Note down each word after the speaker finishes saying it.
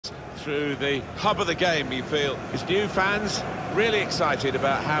through the hub of the game, you feel. His new fans really excited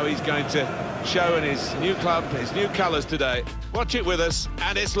about how he's going to show in his new club, his new colours today. Watch it with us,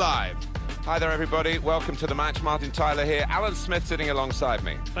 and it's live. Hi there, everybody. Welcome to the match. Martin Tyler here. Alan Smith sitting alongside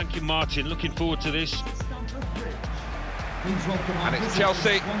me. Thank you, Martin. Looking forward to this. And it's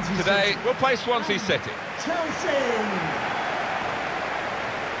Chelsea today. We'll play Swansea City. Chelsea!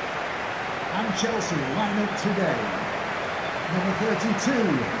 And Chelsea line up today. Number 32,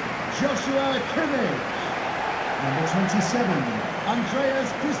 Joshua Kimmich. Number 27,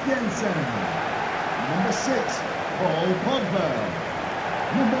 Andreas Christensen. Number 6, Paul Pogba.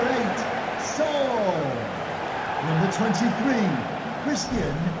 Number 8, Saul. Number 23,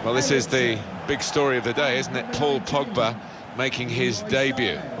 Christian. Well, this is the big story of the day, isn't it? Paul Pogba making his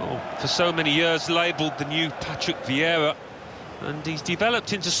debut. Oh, for so many years labelled the new Patrick Vieira, and he's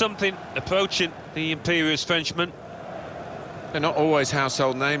developed into something approaching the imperious Frenchman. They're not always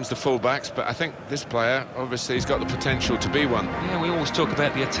household names, the fullbacks, but I think this player, obviously, he's got the potential to be one. Yeah, we always talk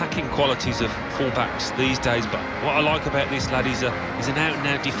about the attacking qualities of fullbacks these days, but what I like about this lad is he's an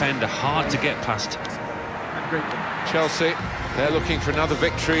out-and-out defender, hard to get past. Chelsea, they're looking for another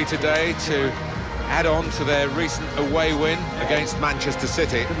victory today to add on to their recent away win against Manchester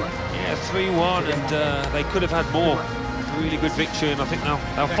City. Yeah, 3-1, and they could have had more. Really good victory, and I think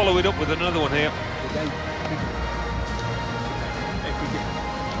they'll follow it up with another one here.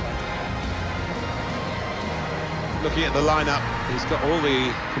 Looking at the lineup, he's got all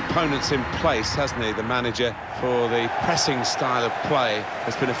the components in place, hasn't he, the manager, for the pressing style of play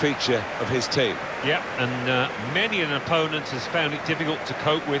has been a feature of his team. Yep, and many an opponent has found it difficult to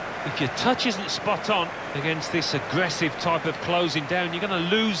cope with. If your touch isn't spot on against this aggressive type of closing down, you're going to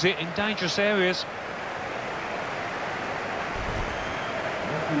lose it in dangerous areas.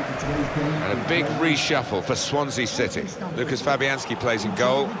 And a big reshuffle for Swansea City. Lucas Fabianski plays in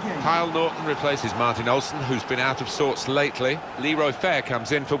goal. Kyle Norton replaces Martin Olsen, who's been out of sorts lately. Leroy Fair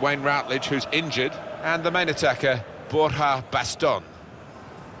comes in for Wayne Routledge, who's injured. And the main attacker, Borja Baston.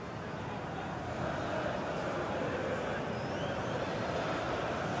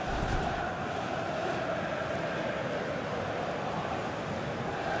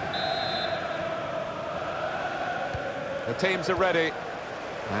 The teams are ready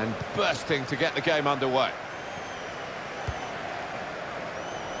and bursting to get the game underway.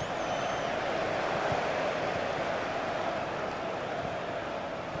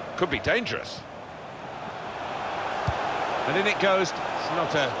 Could be dangerous. And in it goes. It's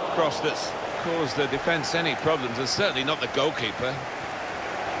not a cross that's caused the defence any problems, and certainly not the goalkeeper.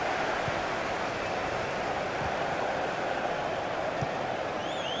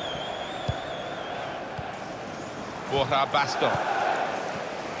 Borja Baston.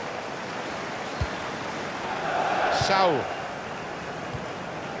 Saul.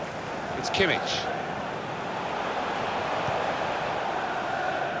 It's Kimmich.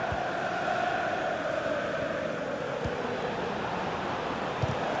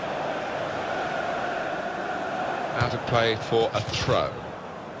 Out of play for a throw.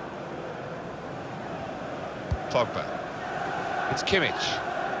 Pogba. It's Kimmich.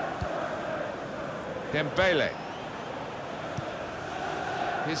 Dembele.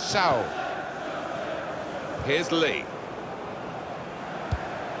 Here's Saul. Here's Lee.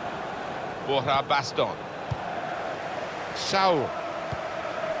 Borja Baston. Saul.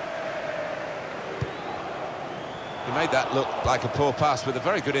 He made that look like a poor pass with a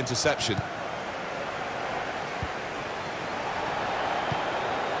very good interception.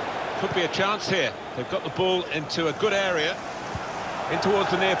 Could be a chance here. They've got the ball into a good area, in towards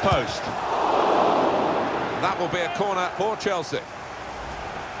the near post. That will be a corner for Chelsea.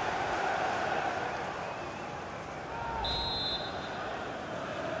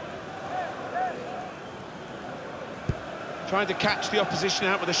 Trying to catch the opposition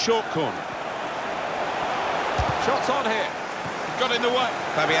out with a short corner. Shots on here. Got in the way.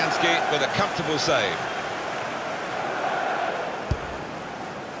 Fabianski with a comfortable save.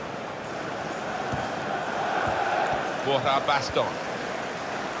 Borja Baston.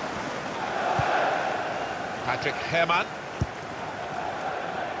 Patrick Herrmann.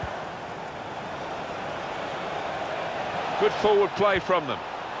 Good forward play from them.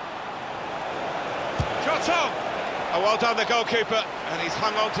 Shots on! Oh, well done, the goalkeeper, and he's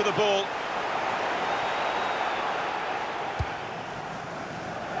hung on to the ball.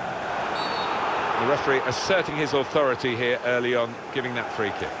 The referee asserting his authority here early on, giving that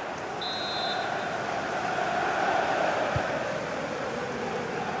free kick.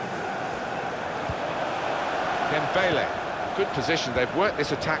 Dembele, good position, they've worked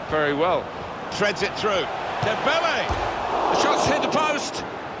this attack very well. Threads it through. Dembele! The shot's hit the post!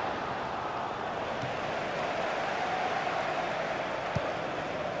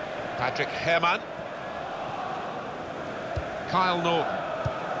 Patrick Herrmann. Kyle Norton.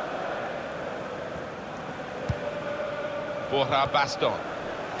 Borja Baston.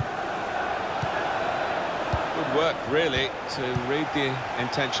 Good work, really, to read the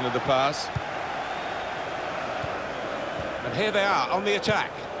intention of the pass. And here they are on the attack.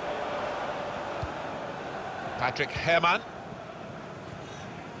 Patrick Herrmann.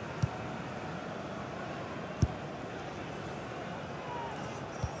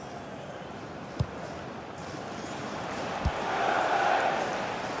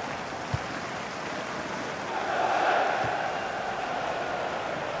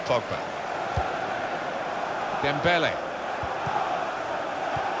 Pogba. Dembele.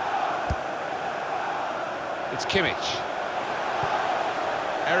 It's Kimmich.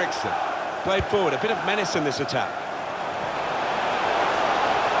 Eriksson. Played forward, a bit of menace in this attack.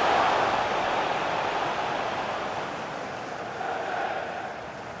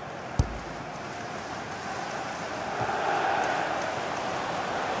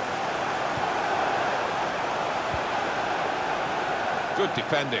 Good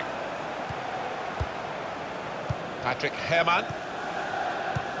defending. Patrick Herrmann.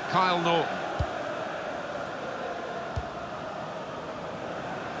 Kyle Norton.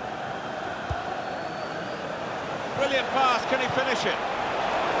 Brilliant pass, can he finish it?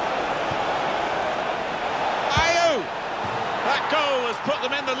 Ayew! That goal has put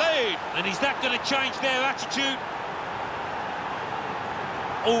them in the lead. And is that going to change their attitude?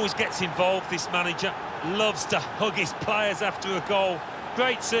 Always gets involved, this manager. Loves to hug his players after a goal.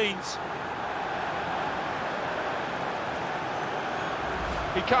 Great scenes.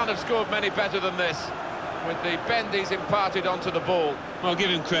 He can't have scored many better than this, with the bend he's imparted onto the ball. I'll give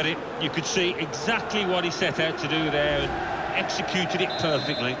him credit. You could see exactly what he set out to do there and executed it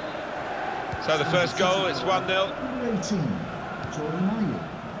perfectly. So the first goal, it's 1-0. Number 18, Jordan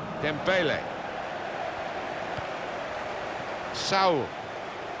Ayew. Dembele. Saul.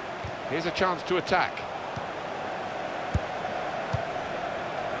 Here's a chance to attack.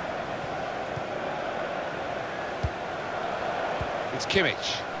 It's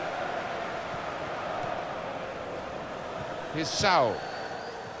Kimmich. Here's Saul.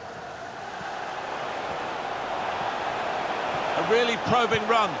 A really probing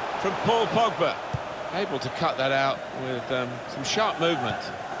run from Paul Pogba. Able to cut that out with some sharp movement.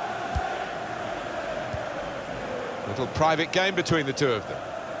 Little private game between the two of them.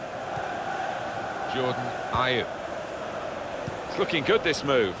 Jordan Ayew. It's looking good, this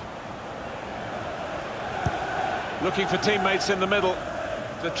move. Looking for teammates in the middle.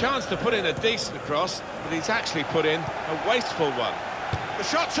 The chance to put in a decent cross, but he's actually put in a wasteful one. The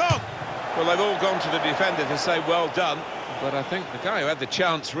shot's on! Well, they've all gone to the defender to say well done, but I think the guy who had the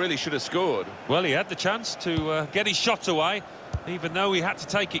chance really should have scored. Well, he had the chance to get his shot away, even though he had to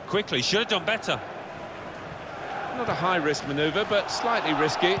take it quickly. Should have done better. Not a high-risk manoeuvre, but slightly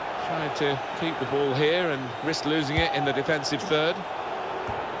risky. Trying to keep the ball here and risk losing it in the defensive third.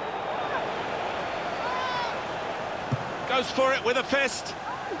 Goes for it with a fist.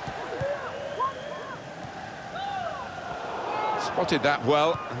 Spotted that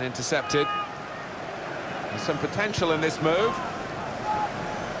well and intercepted. There's some potential in this move.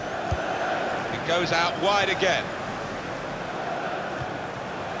 It goes out wide again.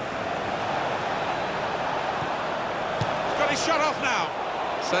 He's got his shot off now.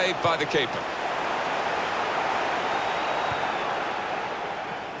 Saved by the keeper.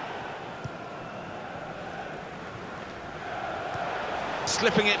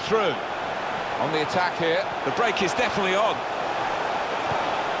 Slipping it through. On the attack here. The break is definitely on.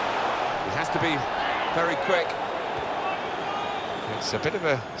 He has to be very quick. It's a bit of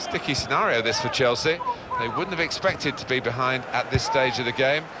a sticky scenario, this, for Chelsea. They wouldn't have expected to be behind at this stage of the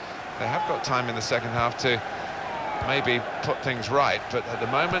game. They have got time in the second half to maybe put things right, but at the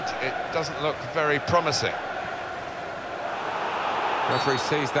moment it doesn't look very promising. Referee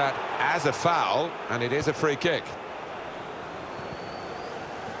sees that as a foul, and it is a free kick.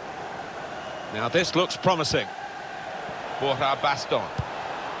 Now this looks promising. Borja Baston.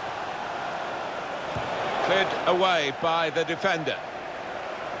 Cleared away by the defender.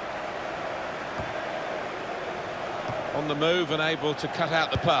 On the move and able to cut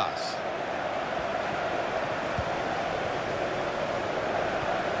out the pass.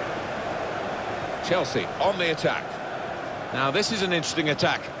 Chelsea on the attack. Now this is an interesting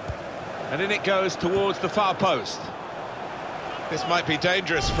attack. And in it goes towards the far post. This might be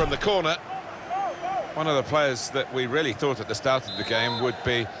dangerous from the corner. One of the players that we really thought at the start of the game would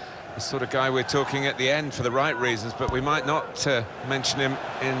be The sort of guy we're talking at the end for the right reasons, but we might not mention him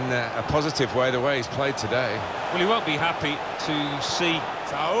in a positive way, the way he's played today. Well, he won't be happy to see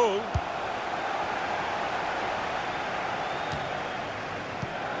Saul.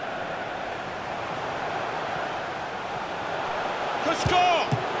 Could score!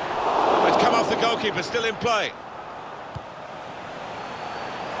 It's come off the goalkeeper, still in play.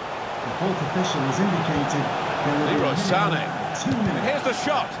 The fourth official has indicated there will be Leroy a Sané. minimum of 2 minutes. Here's the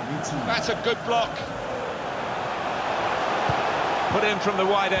shot. That's a good block. Put in from the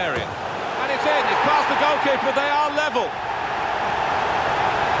wide area. And it's in, it's past the goalkeeper, they are level.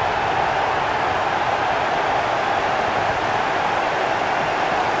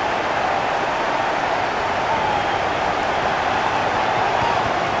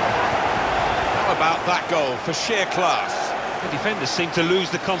 How about that goal for sheer class? the defenders seemed to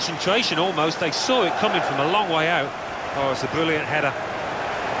lose the concentration almost. They saw it coming from a long way out. Oh, it's a brilliant header.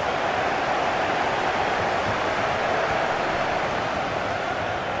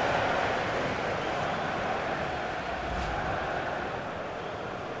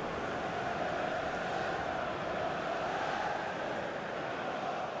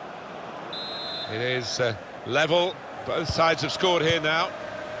 It is level. Both sides have scored here now.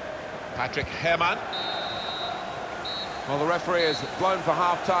 Patrick Herrmann. Well, the referee has blown for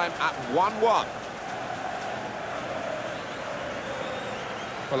half-time at 1-1.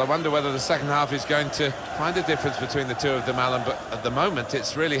 Well, I wonder whether the second half is going to find a difference between the two of them, Alan, but at the moment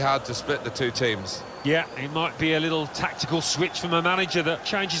it's really hard to split the two teams. Yeah, it might be a little tactical switch from a manager that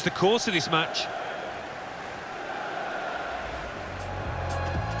changes the course of this match.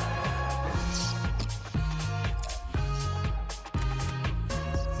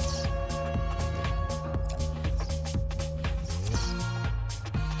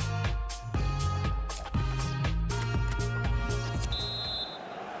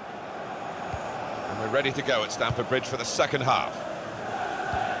 Ready to go at Stamford Bridge for the second half.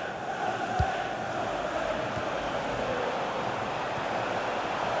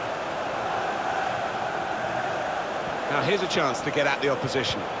 Now here's a chance to get at the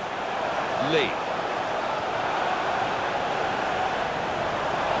opposition. Lee.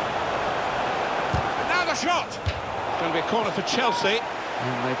 And now the shot! It's going to be a corner for Chelsea.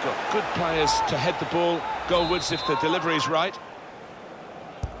 And they've got good players to head the ball goalwards if the delivery is right.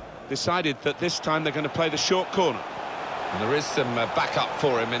 Decided that this time they're going to play the short corner. And there is some backup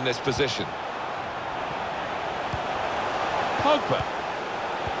for him in this position. Pogba.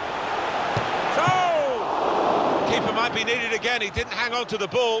 So! Keeper might be needed again. He didn't hang on to the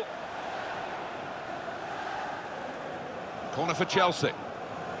ball. Corner for Chelsea.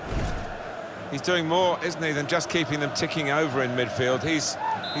 He's doing more, isn't he, than just keeping them ticking over in midfield. He's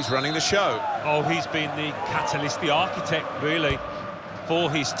running the show. Oh, he's been the catalyst, the architect, really,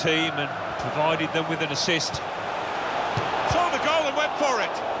 for his team and provided them with an assist. Saw the goal and went for it.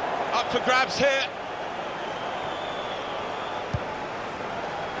 Up for grabs here.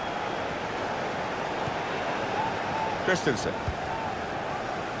 Christensen.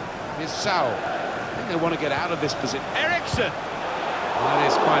 Here's Saul. I think they want to get out of this position. Eriksson! Well, that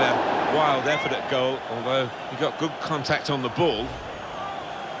is quite a wild effort at goal, although he got good contact on the ball.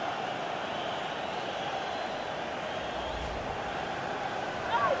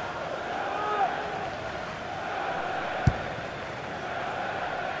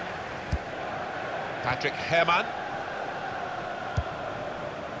 Patrick Herrmann.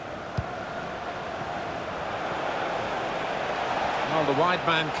 Well, the wide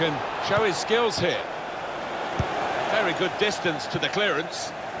man can show his skills here. Very good distance to the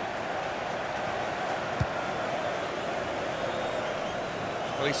clearance.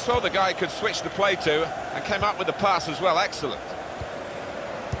 Well, he saw the guy could switch the play to and came up with the pass as well. Excellent.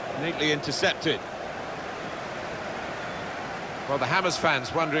 Neatly intercepted. Well, the Hammers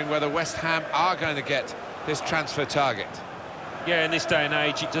fans wondering whether West Ham are going to get this transfer target. Yeah, in this day and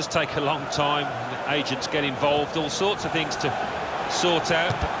age, it does take a long time. Agents get involved, all sorts of things to sort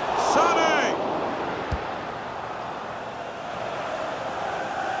out. Sané!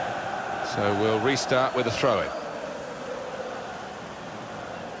 So we'll restart with a throw-in.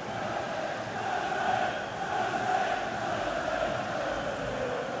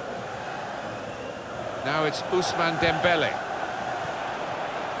 Now it's Ousmane Dembele.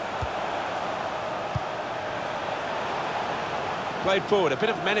 Played forward, a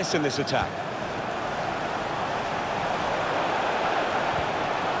bit of menace in this attack.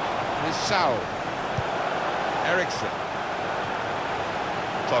 Here's Saul. Eriksson.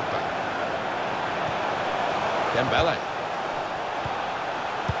 Pogba. Dembele.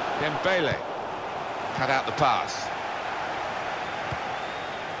 Dembele. Cut out the pass.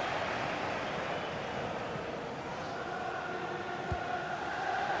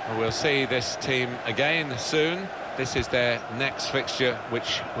 Well, we'll see this team again soon. This is their next fixture,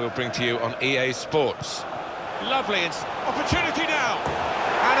 which we'll bring to you on EA Sports. Lovely opportunity now.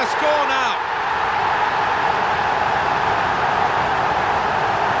 And a score now.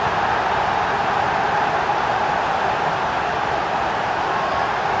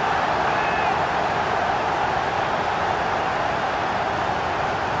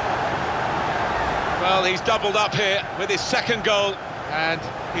 Well, he's doubled up here with his second goal, and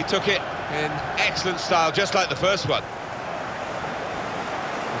he took it in excellent style, just like the first one.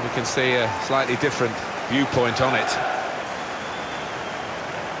 And we can see a slightly different viewpoint on it.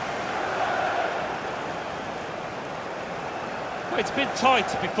 Well, it's been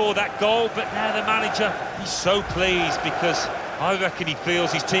tight before that goal, but now the manager, he's so pleased because I reckon he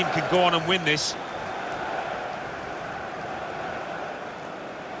feels his team can go on and win this.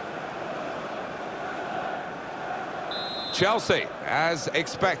 Chelsea, as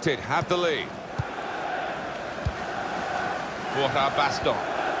expected, have the lead. Baston.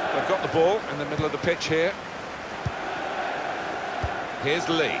 They've got the ball in the middle of the pitch here. Here's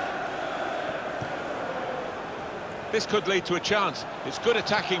Lee. This could lead to a chance. It's good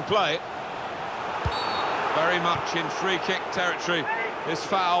attacking play. Very much in free kick territory, this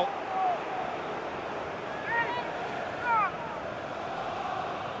foul.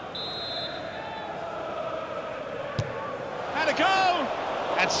 And a goal!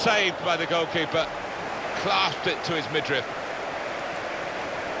 And saved by the goalkeeper. Clasped it to his midriff.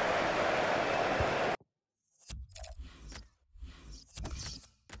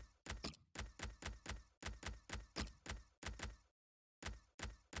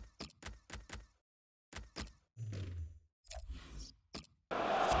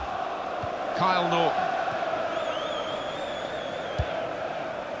 Kyle Norton.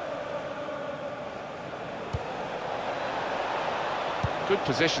 Good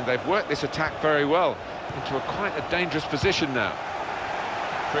position. They've worked this attack very well into quite a dangerous position now.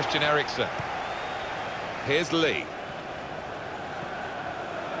 Christian Eriksen. Here's Lee.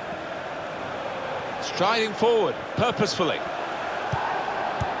 Striding forward, purposefully.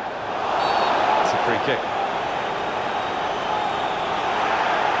 It's a free kick.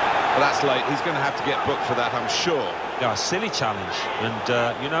 Well, that's late. He's going to have to get booked for that, I'm sure. Yeah, a silly challenge.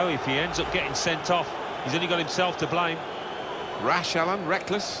 And, you know, if he ends up getting sent off, he's only got himself to blame. Rash, Alan,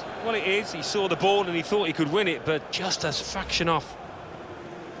 reckless. Well, it is. He saw the ball and he thought he could win it, but just a fraction off.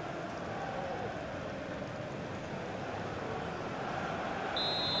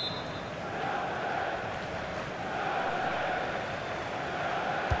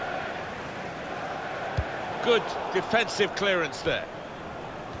 Good defensive clearance there.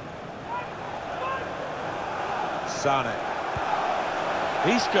 Sane.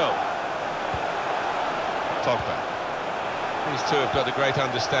 Isco. Pogba. These two have got a great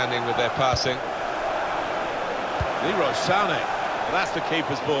understanding with their passing. Leroy Sane. Well, that's the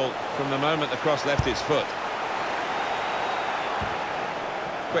keeper's ball from the moment the cross left his foot.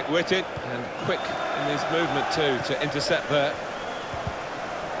 Quick-witted and quick in his movement too to intercept there.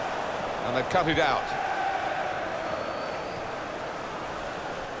 And they've cut it out.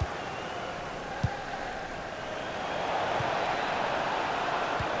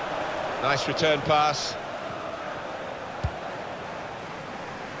 Nice return pass.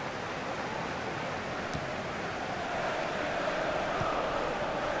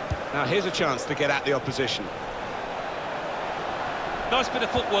 Now here's a chance to get at the opposition. Nice bit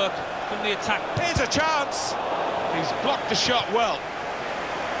of footwork from the attack. Here's a chance! He's blocked the shot well.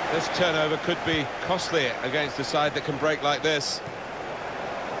 This turnover could be costly against a side that can break like this.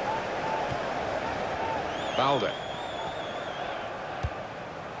 Balde.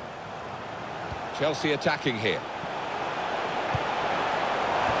 Chelsea attacking here.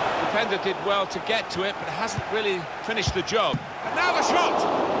 Defender did well to get to it, but hasn't really finished the job. And now the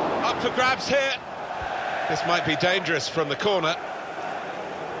shot! Up for grabs here. This might be dangerous from the corner.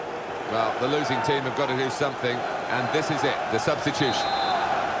 Well, the losing team have got to do something, and this is it, the substitution.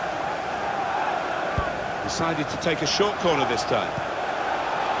 Decided to take a short corner this time.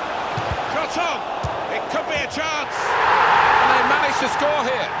 Shot on! It could be a chance! And they managed to score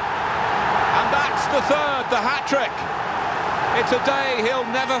here. And that's the third, the hat-trick. It's a day he'll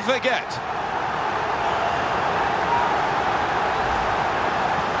never forget.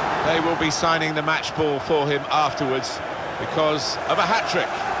 They will be signing the match ball for him afterwards because of a hat-trick.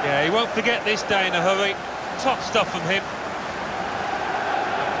 Yeah, he won't forget this day in a hurry. Top stuff from him.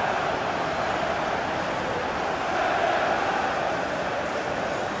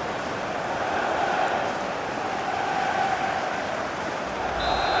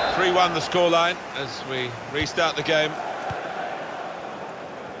 Three-1 the scoreline as we restart the game.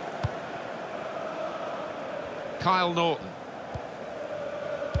 Kyle Norton.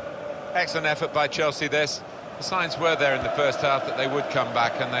 Excellent effort by Chelsea, this. The signs were there in the first half that they would come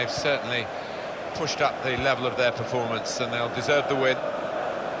back, and they've certainly pushed up the level of their performance, and they'll deserve the win.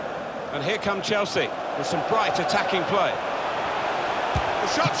 And here come Chelsea with some bright attacking play. The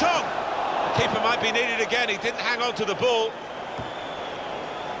shot's on! The keeper might be needed again, he didn't hang on to the ball.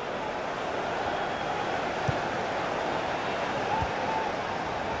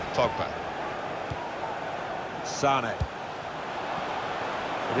 Pogba. Sane.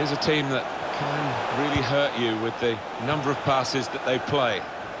 It is a team that can really hurt you with the number of passes that they play.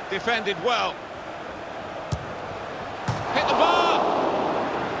 Defended well. Hit the bar!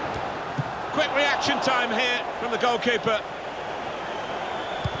 Quick reaction time here from the goalkeeper.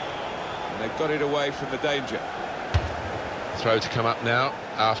 And they've got it away from the danger. Throw to come up now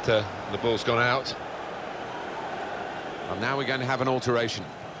after the ball's gone out. And now we're going to have an alteration.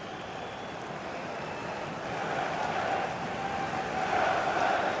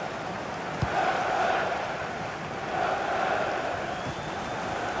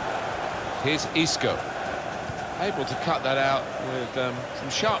 Here's Isco. Able to cut that out with some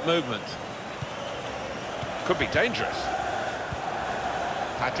sharp movement. Could be dangerous.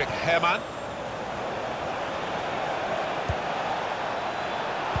 Patrick Herrmann.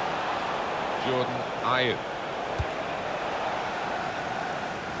 Jordan Ayew.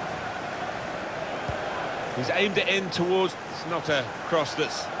 He's aimed it in towards... It's not a cross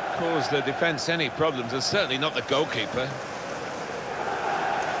that's caused the defence any problems, and certainly not the goalkeeper.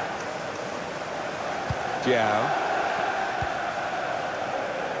 Diao.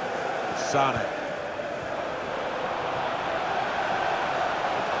 Sane.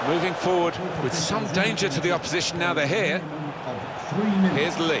 Moving forward with some danger to the opposition now they're here.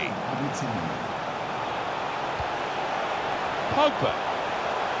 Here's Lee. Pogba.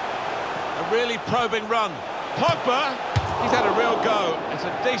 A really probing run. Pogba! He's had a real go. It's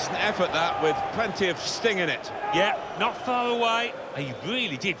a decent effort, that, with plenty of sting in it. Yeah, not far away. He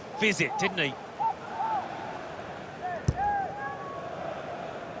really did fizz it, didn't he?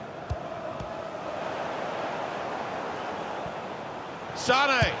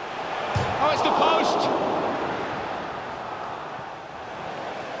 Sane! Oh, it's the post!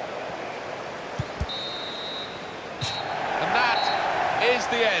 And that is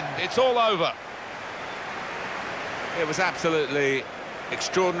the end. It's all over. It was absolutely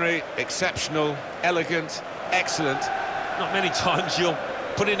extraordinary, exceptional, elegant, excellent. Not many times you'll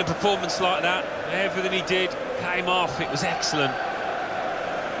put in a performance like that. Everything he did came off. It was excellent.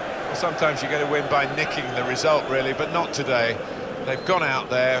 Well, sometimes you get a win by nicking the result, really, but not today. They've gone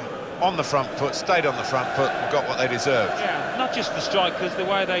out there on the front foot, stayed on the front foot, and got what they deserved. Yeah, not just the strikers, the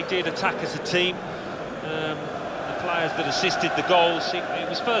way they did attack as a team, the players that assisted the goals. It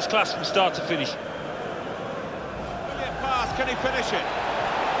was first class from start to finish. Brilliant pass, can he finish it?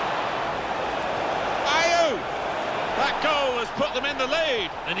 Ayew! That goal has put them in the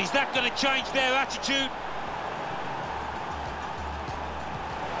lead. And is that going to change their attitude?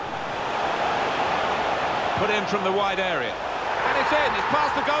 Put in from the wide area. And it's in, it's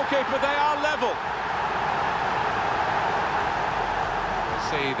past the goalkeeper, they are level. We'll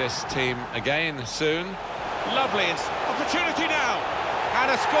see this team again soon. Lovely, it's opportunity now. And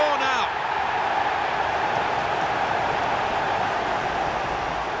a score now.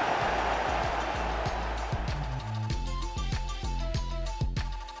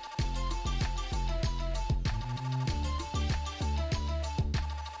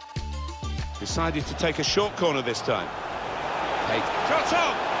 Decided to take a short corner this time. Shot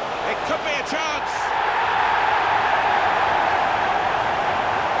on! It could be a chance!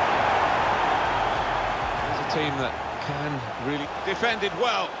 There's a team that can really... Defended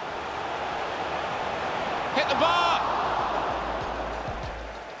well. Hit the bar!